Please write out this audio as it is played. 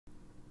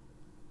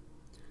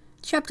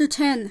Chapter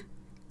 10.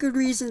 Good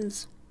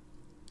Reasons.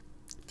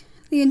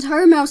 The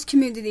entire mouse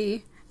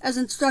community, as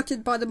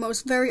instructed by the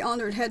most very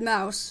honored head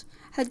mouse,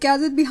 had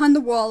gathered behind the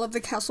wall of the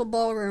castle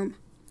ballroom.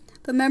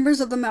 The members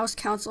of the mouse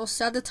council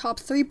sat atop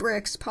 3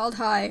 bricks piled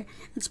high,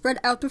 and spread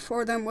out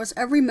before them was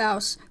every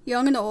mouse,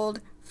 young and old,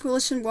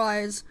 foolish and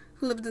wise,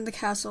 who lived in the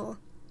castle.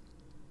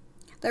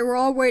 They were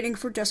all waiting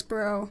for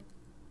Despereaux.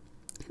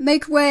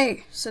 "Make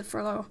way," said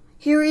Furlough.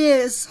 "Here he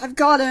is! I've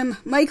got him!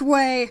 Make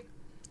way!"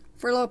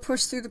 Furlough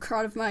pushed through the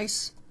crowd of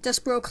mice.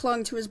 Despereaux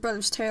clung to his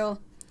brother's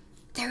tail.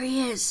 "There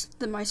he is,"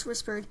 the mice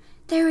whispered.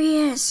 "There he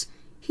is!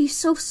 He's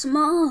so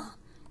small.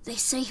 They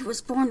say he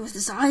was born with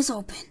his eyes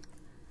open."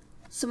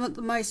 Some of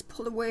the mice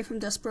pulled away from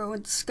Despereaux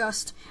in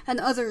disgust, and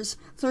others,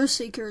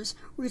 thirst-seekers,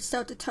 reached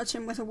out to touch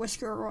him with a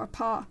whisker or a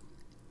paw.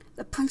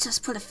 "The princess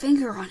put a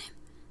finger on him.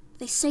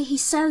 They say he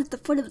sat at the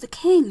foot of the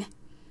king."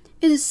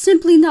 "It is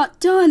simply not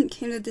done,"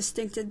 came the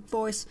distinctive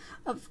voice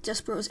of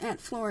Despereaux's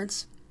Aunt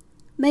Florence.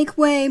 Make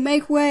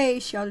way,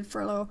 shouted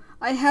Furlough.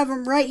 "I have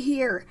him right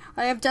here.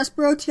 I have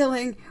Despereaux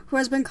Tilling, who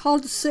has been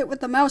called to sit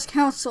with the Mouse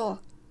Council."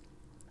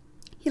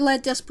 He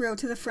led Despereaux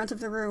to the front of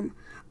the room.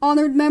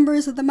 "Honored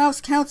members of the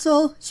Mouse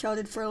Council,"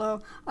 shouted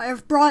Furlough, "I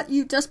have brought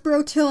you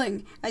Despereaux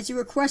Tilling, as you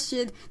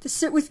requested, to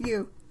sit with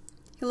you."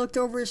 He looked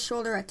over his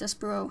shoulder at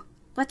Despereaux.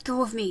 "Let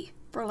go of me,"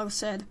 Furlough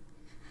said.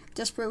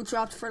 Despereaux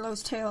dropped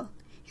Furlough's tail.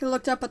 He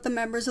looked up at the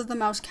members of the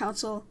Mouse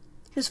Council.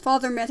 His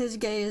father met his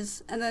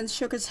gaze, and then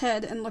shook his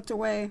head and looked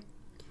away.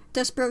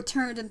 Despereaux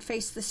turned and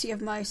faced the sea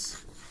of mice.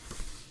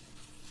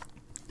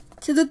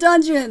 "To the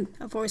dungeon!"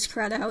 a voice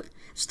cried out.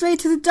 "Straight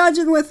to the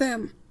dungeon with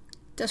him!"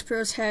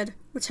 Despereaux's head,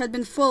 which had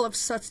been full of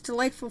such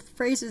delightful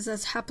phrases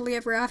as happily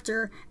ever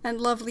after,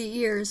 and lovely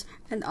ears,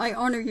 and I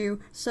honor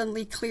you,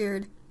 suddenly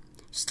cleared.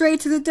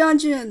 "Straight to the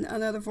dungeon!"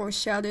 another voice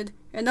shouted.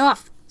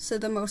 "Enough!" said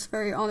the most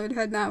very honored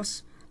head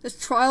mouse. "This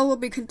trial will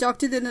be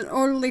conducted in an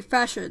orderly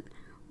fashion.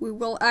 We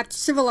will act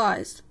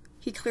civilized."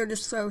 He cleared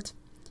his throat.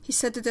 He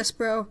said to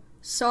Despereaux,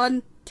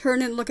 "Son,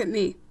 turn and look at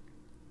me."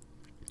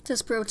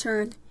 Despereaux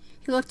turned.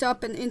 He looked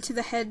up and into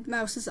the head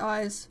mouse's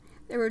eyes.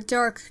 They were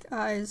dark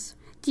eyes,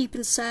 deep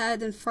and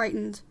sad and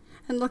frightened,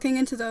 and looking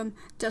into them,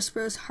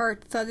 Despereaux's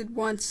heart thudded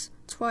once,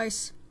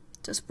 twice.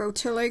 "Despereaux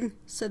Tilling,"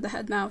 said the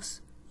head mouse.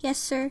 "Yes,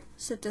 sir,"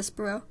 said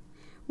Despereaux.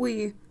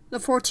 "We, the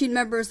 14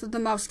 members of the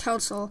Mouse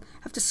Council,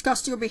 have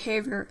discussed your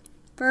behavior.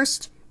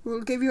 First, we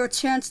will give you a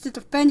chance to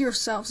defend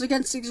yourselves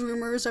against these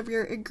rumors of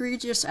your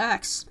egregious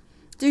acts.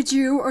 Did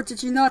you or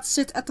did you not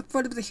sit at the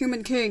foot of the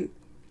human king?"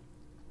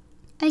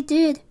 "I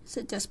did,"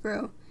 said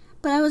Despereaux.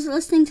 "But I was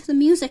listening to the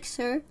music,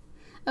 sir.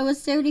 I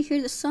was there to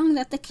hear the song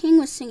that the king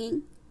was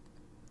singing."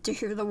 "To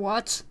hear the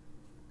what?"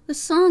 "The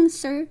song,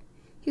 sir.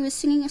 He was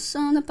singing a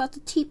song about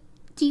the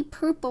deep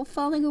purple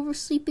falling over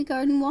Sleepy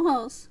Garden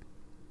walls."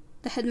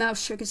 The head mouse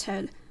shook his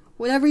head.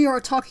 "Whatever you are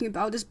talking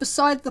about is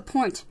beside the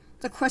point.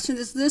 The question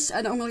is this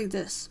and only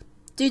this.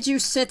 Did you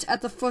sit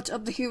at the foot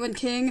of the human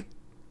king?"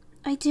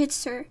 "I did,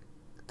 sir."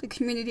 The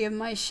community of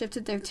mice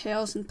shifted their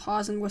tails and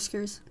paws and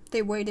whiskers.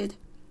 They waited.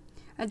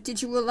 "And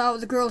did you allow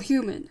the girl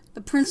human,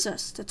 the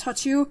princess, to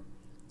touch you?"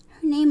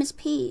 "Her name is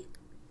P."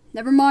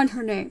 "Never mind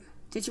her name.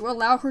 Did you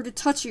allow her to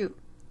touch you?"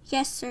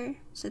 "Yes, sir,"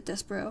 said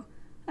Despereaux.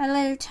 "I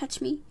let her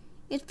touch me.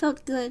 It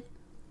felt good."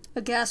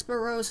 A gasp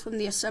arose from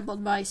the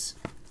assembled mice.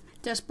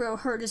 Despereaux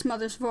heard his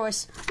mother's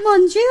voice.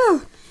 "Mon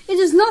Dieu! It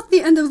is not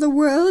the end of the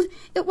world.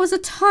 It was a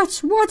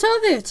touch. What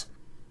of it?"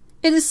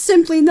 "It is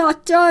simply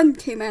not done,"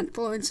 came Aunt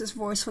Florence's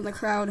voice from the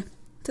crowd.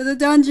 "To the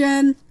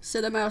dungeon,"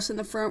 said a mouse in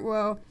the front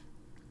row.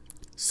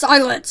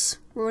 "Silence!"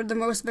 roared the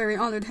most very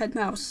honored head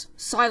mouse.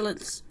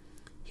 "Silence!"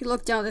 He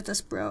looked down at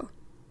Despereaux.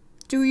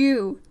 "Do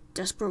you,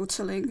 Despereaux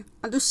Tilling,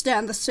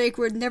 understand the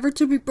sacred,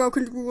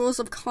 never-to-be-broken rules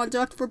of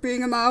conduct for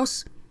being a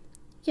mouse?"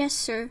 "Yes,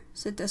 sir,"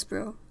 said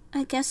Despereaux.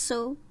 "I guess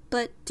so,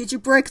 but—" "Did you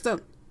break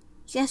them?"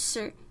 "Yes,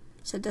 sir,"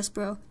 said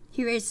Despereaux.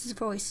 He raised his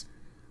voice.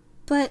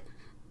 "But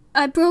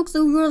I broke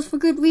the rules for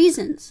good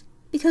reasons.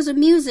 Because of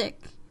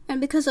music,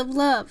 and because of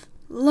love."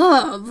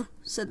 "Love?"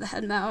 said the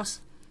head mouse.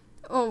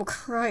 "Oh,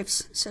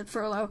 cripes," said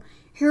Furlough.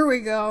 "Here we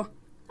go."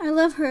 "I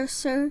love her,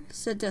 sir,"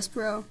 said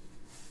Despereaux.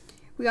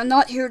 "We are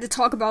not here to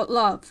talk about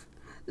love.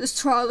 This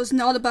trial is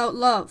not about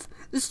love.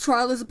 This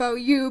trial is about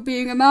you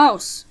being a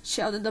mouse,"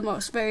 shouted the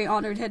most very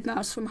honored head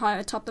mouse from high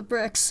atop the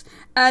bricks,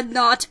 "and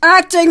not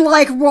acting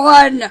like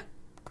one!"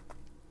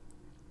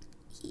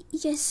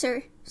 "Yes,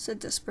 sir," said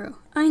Despereaux.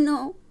 "I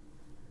know."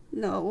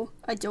 "No,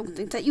 I don't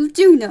think that you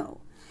do know.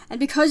 And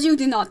because you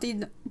do not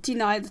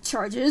deny the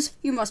charges,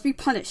 you must be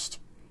punished.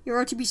 You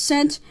are to be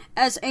sent,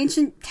 as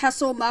ancient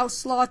castle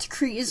mouse law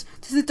decrees,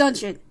 to the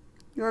dungeon.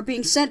 You are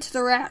being sent to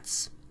the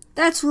rats."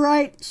 "That's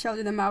right,"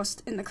 shouted a mouse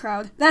in the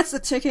crowd. "That's the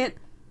ticket."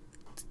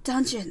 The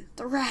dungeon,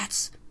 the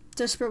rats.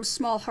 Despereaux's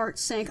small heart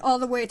sank all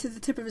the way to the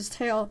tip of his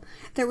tail.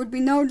 There would be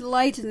no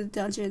light in the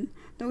dungeon,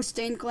 no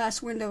stained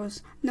glass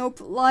windows, no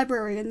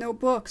library and no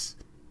books.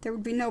 There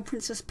would be no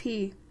Princess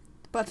P.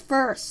 "But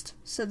first,"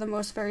 said the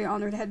most very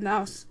honored head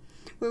mouse,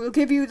 "we will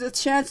give you the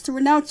chance to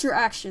renounce your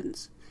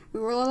actions.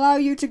 We will allow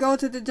you to go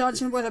to the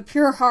dungeon with a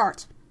pure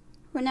heart."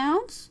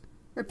 "Renounce?"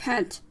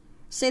 "Repent.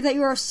 Say that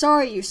you are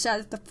sorry you sat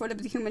at the foot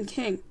of the human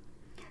king.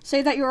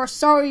 Say that you are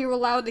sorry you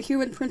allowed the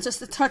human princess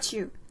to touch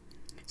you.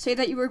 Say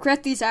that you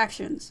regret these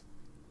actions.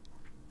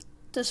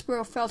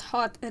 Despereaux felt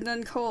hot and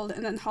then cold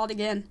and then hot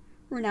again.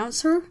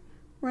 Renounce her?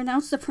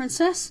 Renounce the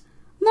princess?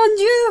 Mon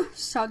Dieu!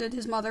 Shouted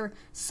his mother.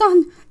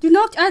 Son, do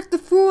not act the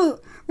fool!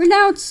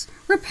 Renounce!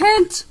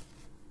 Repent!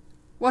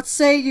 What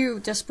say you,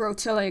 Despereaux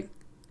Tilling?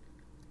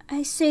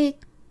 I say,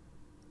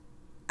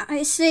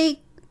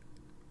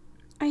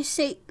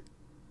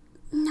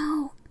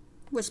 no,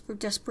 whispered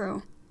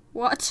Despereaux.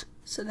 What?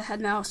 Said the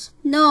head mouse.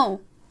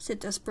 No, said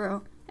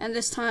Despereaux, and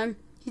this time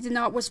he did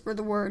not whisper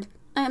the word.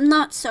 I am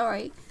not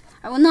sorry.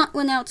 I will not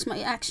renounce my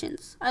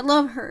actions. I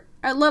love her.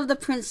 I love the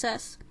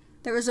princess.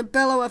 There was a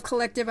bellow of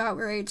collective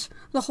outrage.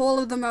 The whole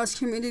of the mouse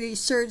community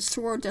surged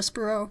toward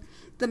Despereaux.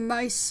 The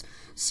mice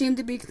seemed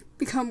to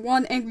become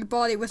one angry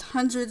body with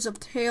hundreds of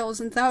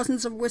tails and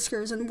thousands of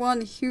whiskers and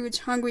one huge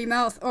hungry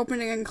mouth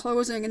opening and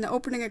closing and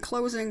opening and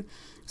closing,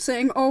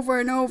 saying over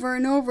and over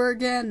and over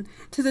again,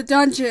 "To the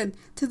dungeon!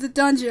 To the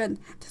dungeon!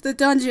 To the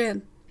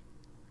dungeon!"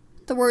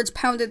 The words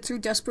pounded through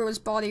Despereaux's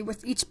body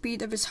with each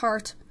beat of his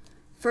heart.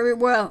 "Very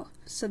well,"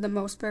 said the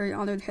most very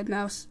honored head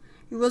mouse.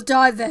 "You will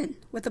die then,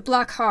 with a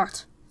black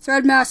heart.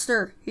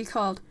 Threadmaster," he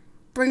called,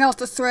 "bring out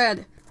the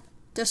thread."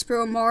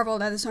 Despereaux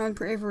marveled at his own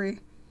bravery.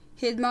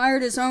 He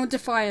admired his own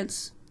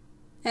defiance.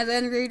 And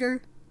then,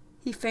 reader,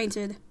 he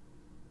fainted.